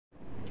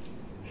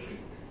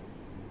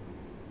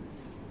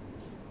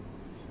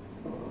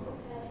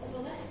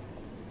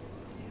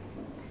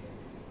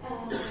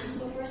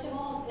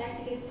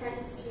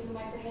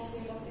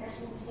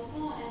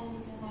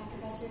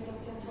Professor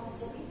Dr. Mohammed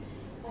Sabri.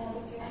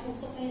 Dr. Ahmed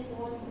Mustafa is the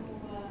one who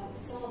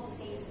saw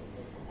this case,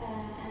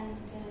 and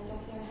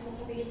Dr. Mohammed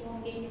Sabri is the one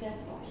who gave me the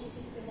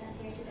opportunity to present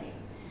here today.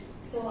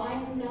 So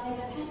I'm Dali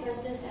Mafhat,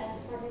 resident at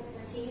Department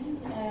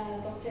 14,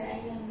 Dr.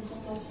 Ayman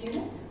Khattab's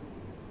unit.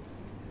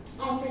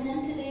 I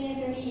present today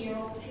a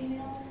 30-year-old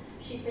female.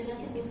 She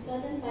presented with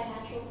sudden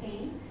bilateral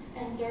pain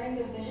and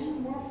blurring of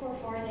vision more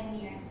far than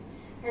near.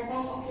 Her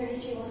past ocular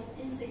history was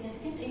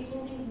insignificant,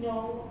 including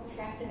no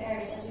refractive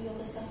errors, as we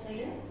will discuss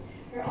later.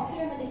 Her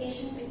ocular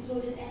medications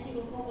included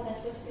anti-glaucoma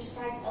that was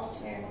prescribed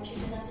elsewhere when she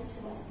presented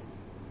to us.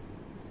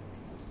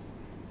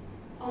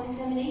 On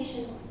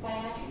examination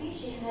bilaterally,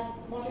 she had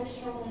moderate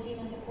stromal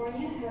edema in the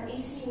cornea. Her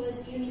AC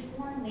was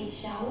uniformly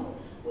shallow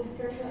with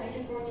peripheral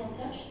intercorneal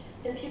touch.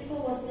 The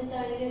pupil was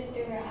mid-dilated,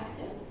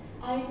 irreactive.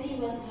 IOP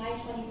was high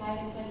 25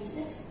 and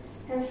 26.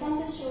 Her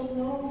fundus showed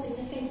no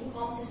significant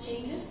glaucomatous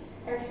changes.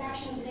 A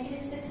refraction of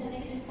 -6 and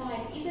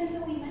 -5, even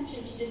though we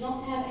mentioned she did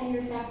not have any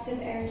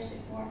refractive errors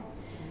before.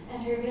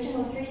 And her vision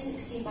was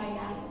 360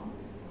 bilateral.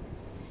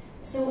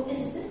 So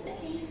is this the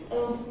case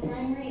of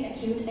primary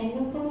acute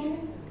angle closure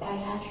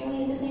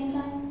bilaterally at the same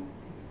time?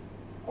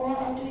 Or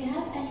do we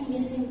have any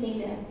missing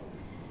data?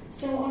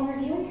 So on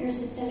reviewing her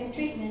systemic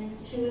treatment,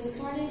 she was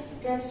started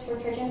drugs for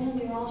trigeminal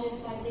neuralgia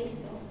 5 days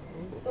ago.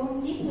 Going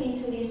deeply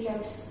into these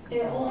drugs,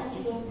 they're all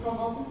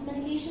anticonvulsant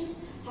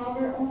medications.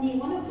 However, only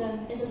one of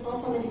them is a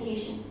sulfa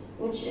medication,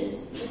 which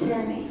is the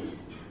pyramate.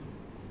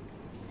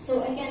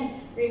 So again,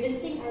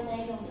 revisiting our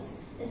diagnosis,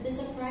 is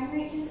this a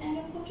primary acute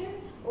angle closure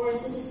or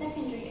is this a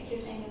secondary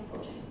acute angle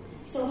closure?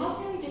 So how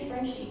can we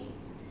differentiate?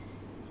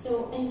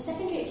 So in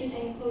secondary acute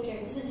angle closure,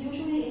 this is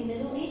usually in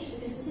middle age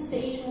because this is the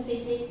age when they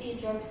take these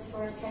drugs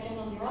for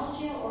trigeminal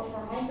neuralgia or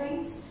for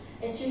migraines.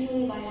 It's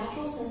usually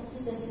bilateral since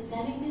this is a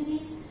systemic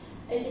disease.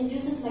 It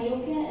induces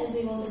myopia, as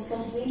we will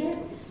discuss later,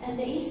 and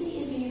the AC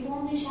is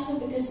uniformly shallow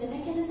because the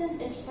mechanism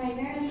is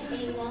primarily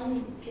a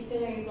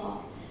non-pupillary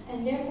block,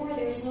 and therefore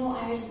there is no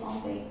iris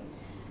pathway.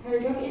 Her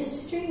drug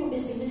history will be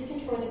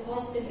significant for the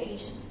causative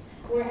agent,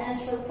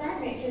 whereas for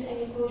primary acute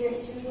angle closure,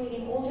 it's usually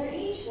in older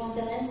age when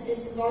the lens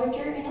is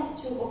larger enough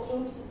to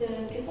occlude the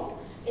pupil.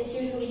 It's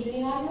usually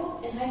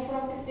unilateral. In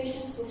hyperopic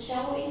patients with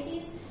shallow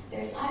ACs,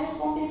 there's iris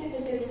bombing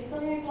because there's a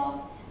pupillary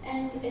block,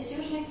 and it's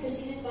usually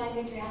preceded by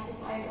mydriatic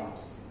eye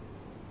drops.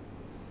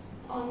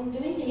 On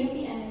doing the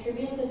UPM, it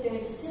revealed that there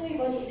is a ciliary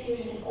body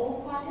effusion in all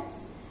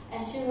quadrants,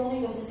 anterior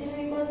rolling of the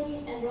ciliary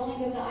body, and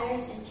rolling of the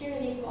iris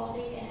anteriorly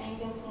causing an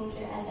angle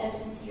closure as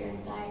evident here in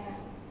the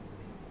diagram.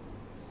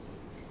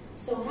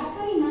 So how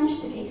can we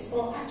manage the case?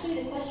 Well,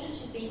 actually the question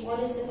should be, what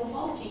is the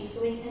pathology,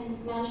 so we can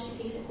manage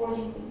the case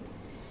accordingly.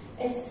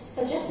 It's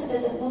suggested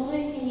that the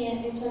pathology can be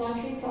an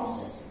inflammatory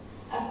process.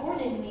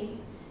 Accordingly,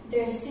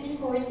 there is a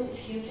ciliary-choroidal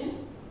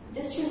effusion.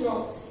 This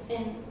results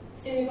in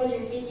ciliary body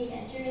rotating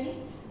anteriorly,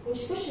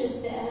 which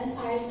pushes the lens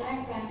iris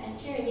diaphragm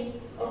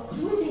anteriorly,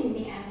 occluding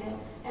the angle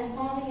and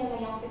causing a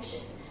myopic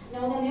shift.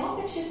 Now, the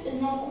myopic shift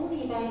is not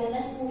only by the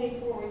lens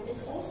moving forward,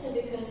 it's also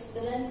because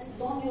the lens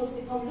zonules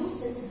become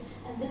loosened,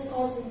 and this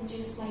causes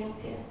induced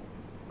myopia.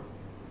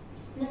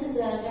 This is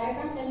a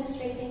diagram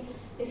demonstrating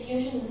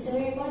effusion in the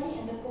ciliary body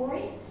and the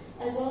choroid,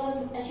 as well as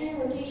anterior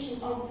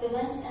rotation of the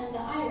lens and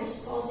the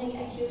iris, causing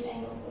acute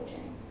angle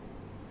closure.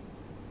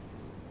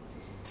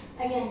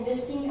 Again,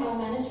 visiting our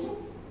management.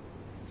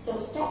 So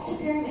stop to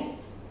pyramate.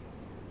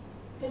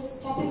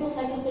 Put topical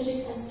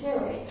cycloplegics and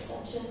steroids,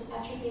 such as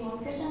atropine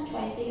 1%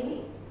 twice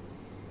daily.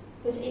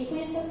 Put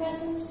aqueous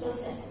suppressants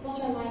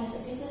plus or minus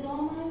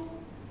acetazolamide.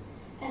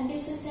 And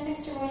give systemic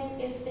steroids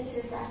if it's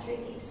a refractory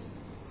case.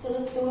 So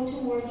let's go into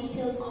more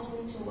details as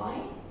into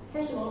why.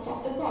 First of all,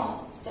 stop the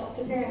cause, stop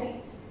to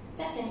pyramate.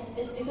 Second,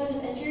 it's because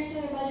of anterior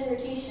ciliary body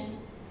rotation,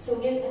 so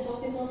give a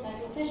topical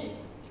cycloplegic.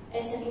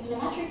 It's an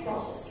inflammatory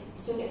process,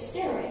 so give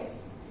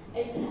steroids.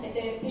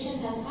 The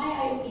patient has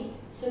high IOP,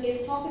 so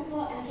give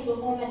topical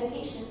anti-glaucoma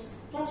medications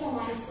plus or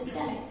minus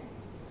systemic.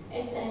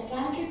 It's an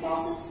inflammatory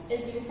process. Is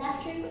it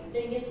refractory?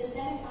 Then give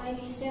systemic IV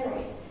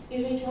steroids,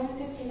 usually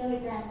 250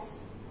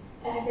 milligrams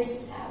every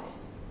 6 hours.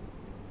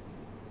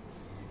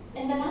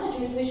 In the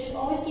management, we should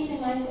always keep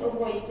in mind to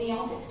avoid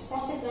miotics,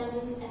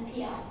 prostaglandins, and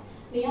PI.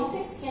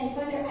 Miotics can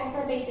further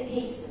aggravate the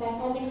case by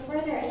causing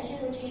further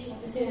anterior rotation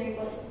of the ciliary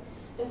body.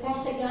 The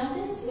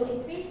prostaglandins will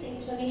increase the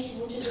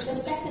inflammation, which is the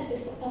suspected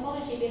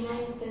pathology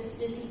behind this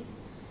disease.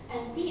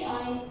 And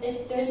PI,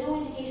 there's no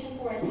indication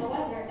for it.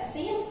 However, a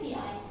failed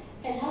PI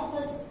can help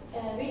us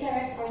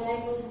redirect our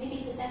diagnosis. Maybe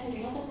it's a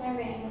secondary, not a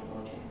primary angle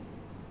closure.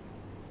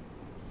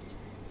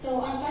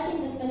 So on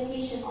starting this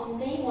medication on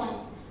day 1,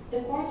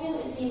 the corneal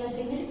edema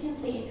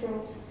significantly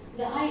improved.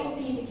 The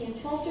IOP became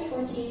 12 to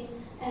 14,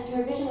 and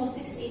her vision was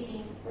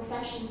 6/18,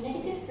 refraction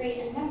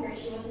 -3, and remember,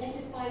 she was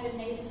 -5 and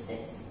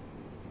 -6.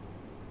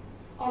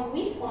 On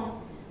week 1,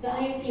 the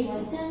IOP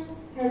was 10,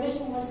 her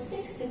vision was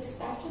 6/6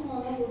 back to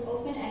normal with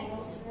open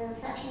angles, and her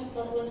refraction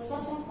was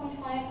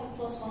 +1.5 and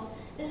 +1.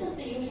 This is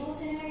the usual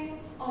scenario.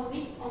 On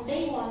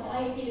day 1, the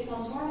IOP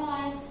becomes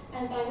normalized,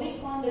 and by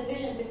week 1, the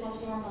vision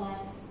becomes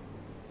normalized.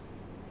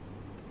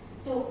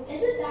 So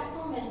is it that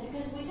common?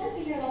 Because we tend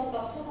to hear a lot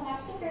about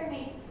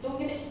topiramate, don't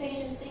give it to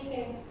patients, take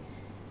care.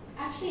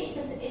 Actually, it's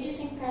an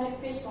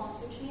idiosyncratic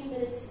response, which means that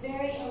it's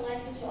very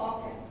unlikely to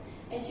occur.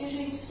 It's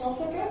usually to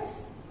sulfa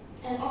drugs,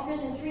 and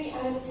occurs in 3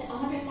 out of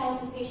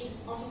 100,000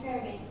 patients on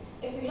topiramate.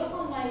 If we look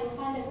online, we'll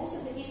find that most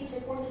of the cases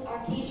reported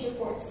are case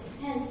reports,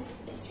 hence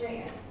it's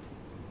rare.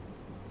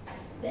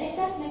 The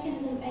exact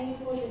mechanism of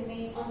angle closure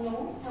remains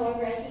unknown.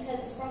 However, as we said,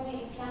 it's probably an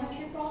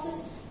inflammatory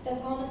process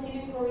that causes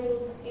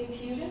suprachoroidal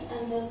infusion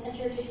and thus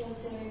interrotational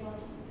ciliary buildup.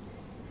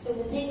 So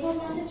the take-home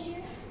message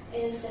here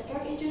is that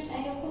drug-induced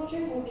angle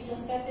closure will be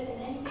suspected in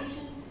any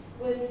patient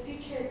with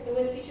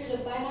features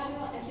of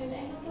bilateral acute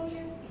angle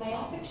closure,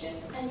 myopic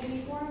shift, and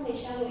uniformly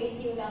shallow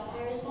AC without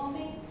iris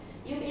bombing.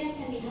 UBM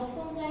can be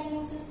helpful in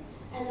diagnosis,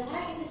 and the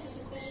high index of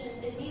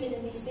suspicion is needed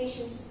in these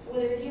patients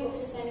with a review of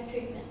systemic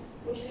treatment,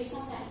 which we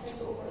sometimes tend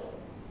to overlook.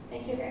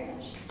 Thank you very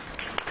much.